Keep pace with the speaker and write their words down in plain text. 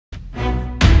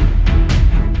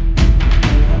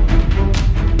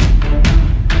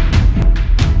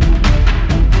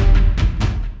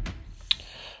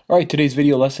Alright, today's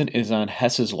video lesson is on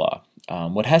Hess's Law.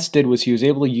 What Hess did was he was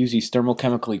able to use these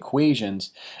thermochemical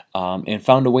equations and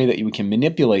found a way that we can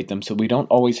manipulate them so we don't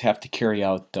always have to carry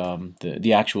out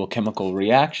the actual chemical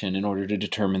reaction in order to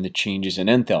determine the changes in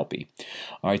enthalpy.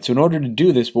 Alright, so in order to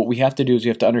do this, what we have to do is we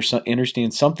have to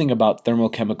understand something about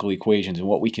thermochemical equations and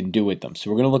what we can do with them. So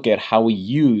we're going to look at how we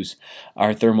use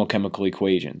our thermochemical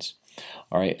equations.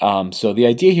 Alright, so the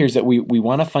idea here is that we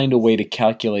want to find a way to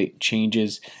calculate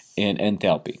changes in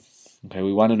enthalpy. Okay,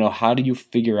 we want to know how do you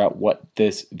figure out what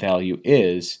this value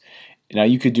is. Now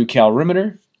you could do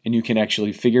calorimeter and you can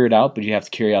actually figure it out, but you have to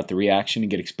carry out the reaction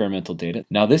and get experimental data.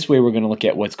 Now this way we're going to look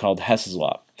at what's called Hess's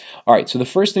Law. Alright, so the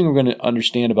first thing we're going to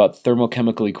understand about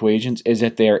thermochemical equations is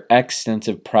that they are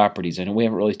extensive properties. I know we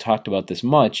haven't really talked about this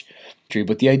much,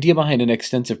 but the idea behind an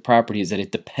extensive property is that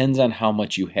it depends on how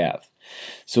much you have.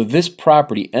 So this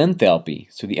property, enthalpy,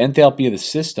 so the enthalpy of the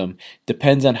system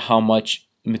depends on how much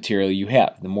material you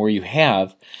have. The more you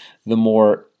have, the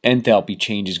more enthalpy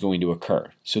change is going to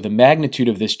occur. So the magnitude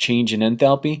of this change in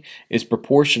enthalpy is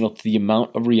proportional to the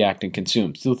amount of reactant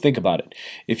consumed. So think about it.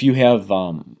 If you have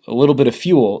a little bit of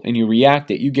fuel and you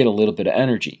react it, you get a little bit of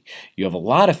energy. You have a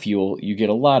lot of fuel, you get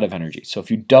a lot of energy. So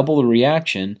if you double the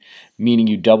reaction, meaning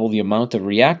you double the amount of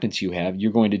reactants you have,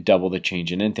 you're going to double the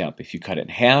change in enthalpy. If you cut it in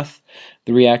half,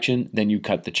 the reaction, then you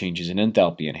cut the changes in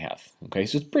enthalpy in half. Okay,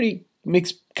 so it's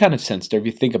makes kind of sense there if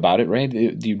you think about it, right?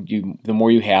 The more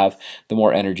you have, the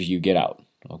more energy you get out.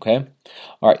 Okay?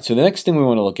 Alright, so the next thing we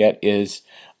want to look at is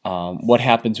what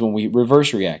happens when we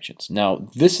reverse reactions. Now,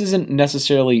 this doesn't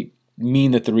necessarily mean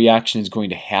that the reaction is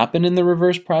going to happen in the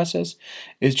reverse process.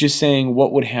 It's just saying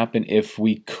what would happen if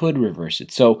we could reverse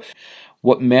it. So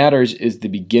what matters is the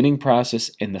beginning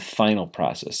process and the final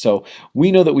process. So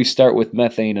we know that we start with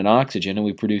methane and oxygen and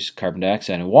we produce carbon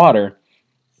dioxide and water.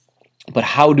 But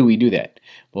how do we do that?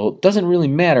 Well, it doesn't really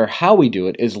matter how we do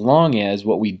it as long as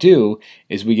what we do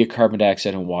is we get carbon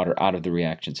dioxide and water out of the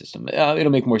reaction system.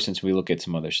 It'll make more sense when we look at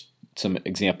some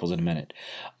examples in a minute.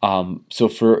 So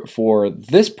for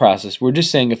this process, we're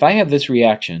just saying if I have this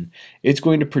reaction, it's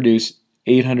going to produce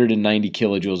 890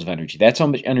 kilojoules of energy. That's how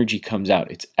much energy comes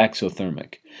out. It's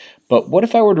exothermic. But what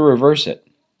if I were to reverse it?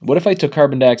 What if I took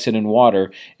carbon dioxide and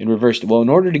water and reversed it? Well, in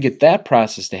order to get that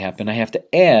process to happen, I have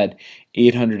to add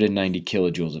 890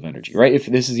 kilojoules of energy, right? If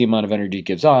this is the amount of energy it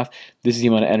gives off, this is the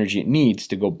amount of energy it needs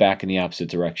to go back in the opposite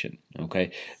direction,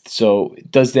 okay? So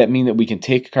does that mean that we can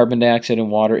take carbon dioxide and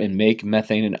water and make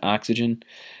methane and oxygen?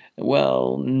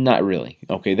 Well, not really.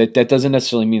 Okay, that doesn't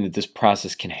necessarily mean that this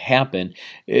process can happen.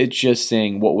 It's just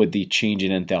saying what would the change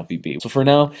in enthalpy be. So for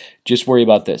now, just worry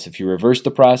about this. If you reverse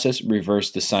the process, reverse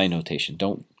the sign notation.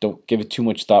 Don't give it too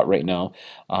much thought right now.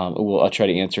 I'll try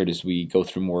to answer it as we go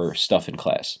through more stuff in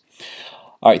class.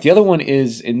 Alright, the other one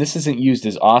is, and this isn't used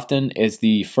as often as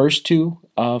the first two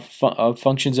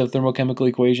functions of thermochemical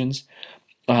equations,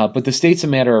 but the states of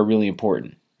matter are really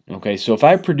important. Okay, so if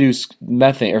I produce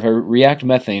methane, or if I react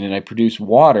methane and I produce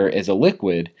water as a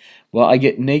liquid, well, I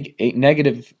get I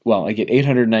get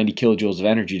 890 kilojoules of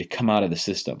energy to come out of the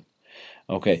system.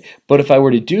 Okay, but if I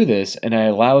were to do this and I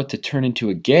allow it to turn into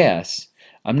a gas,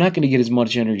 I'm not going to get as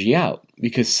much energy out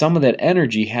because some of that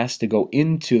energy has to go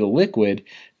into the liquid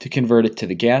to convert it to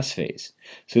the gas phase.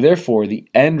 So therefore, the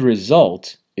end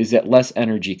result is that less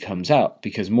energy comes out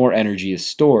because more energy is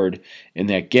stored in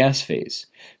that gas phase.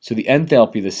 So the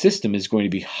enthalpy of the system is going to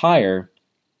be higher,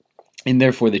 and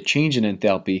therefore the change in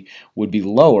enthalpy would be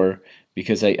lower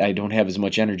because I don't have as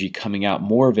much energy coming out.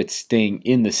 More of it staying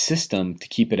in the system to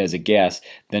keep it as a gas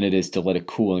than it is to let it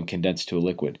cool and condense to a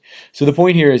liquid. So the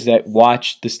point here is that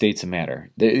watch the states of matter.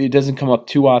 It doesn't come up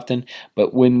too often,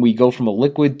 but when we go from a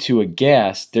liquid to a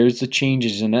gas, there's the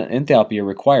changes in enthalpy are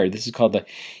required. This is called the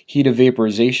heat of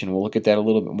vaporization. We'll look at that a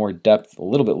little bit more depth a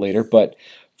little bit later, but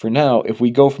for now, if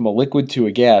we go from a liquid to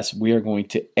a gas, we are going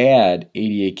to add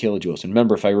 88 kilojoules. And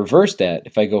remember, if I reverse that,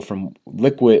 if I go from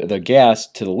the gas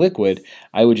to the liquid,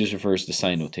 I would just reverse the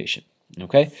sign notation.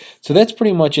 Okay, so that's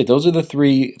pretty much it. Those are the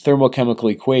three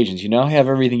thermochemical equations. You now have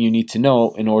everything you need to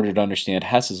know in order to understand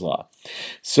Hess's law.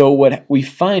 So what we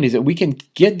find is that we can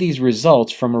get these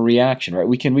results from a reaction, right?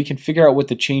 We can figure out what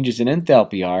the changes in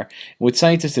enthalpy are. What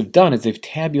scientists have done is they've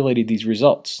tabulated these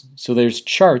results. So there's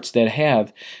charts that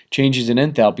have changes in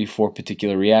enthalpy for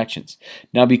particular reactions.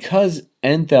 Now, because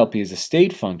enthalpy is a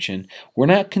state function, we're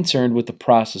not concerned with the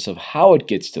process of how it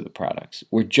gets to the products.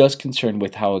 We're just concerned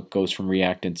with how it goes from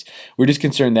reactants. We're just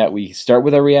concerned that we start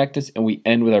with our reactants and we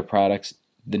end with our products.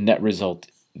 The net result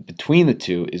between the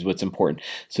two is what's important.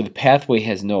 So the pathway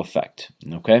has no effect.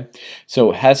 Okay?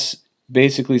 So Hess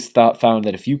basically found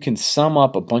that if you can sum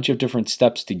up a bunch of different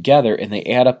steps together and they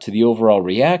add up to the overall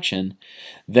reaction,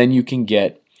 then you can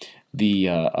get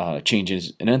the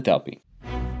changes in enthalpy.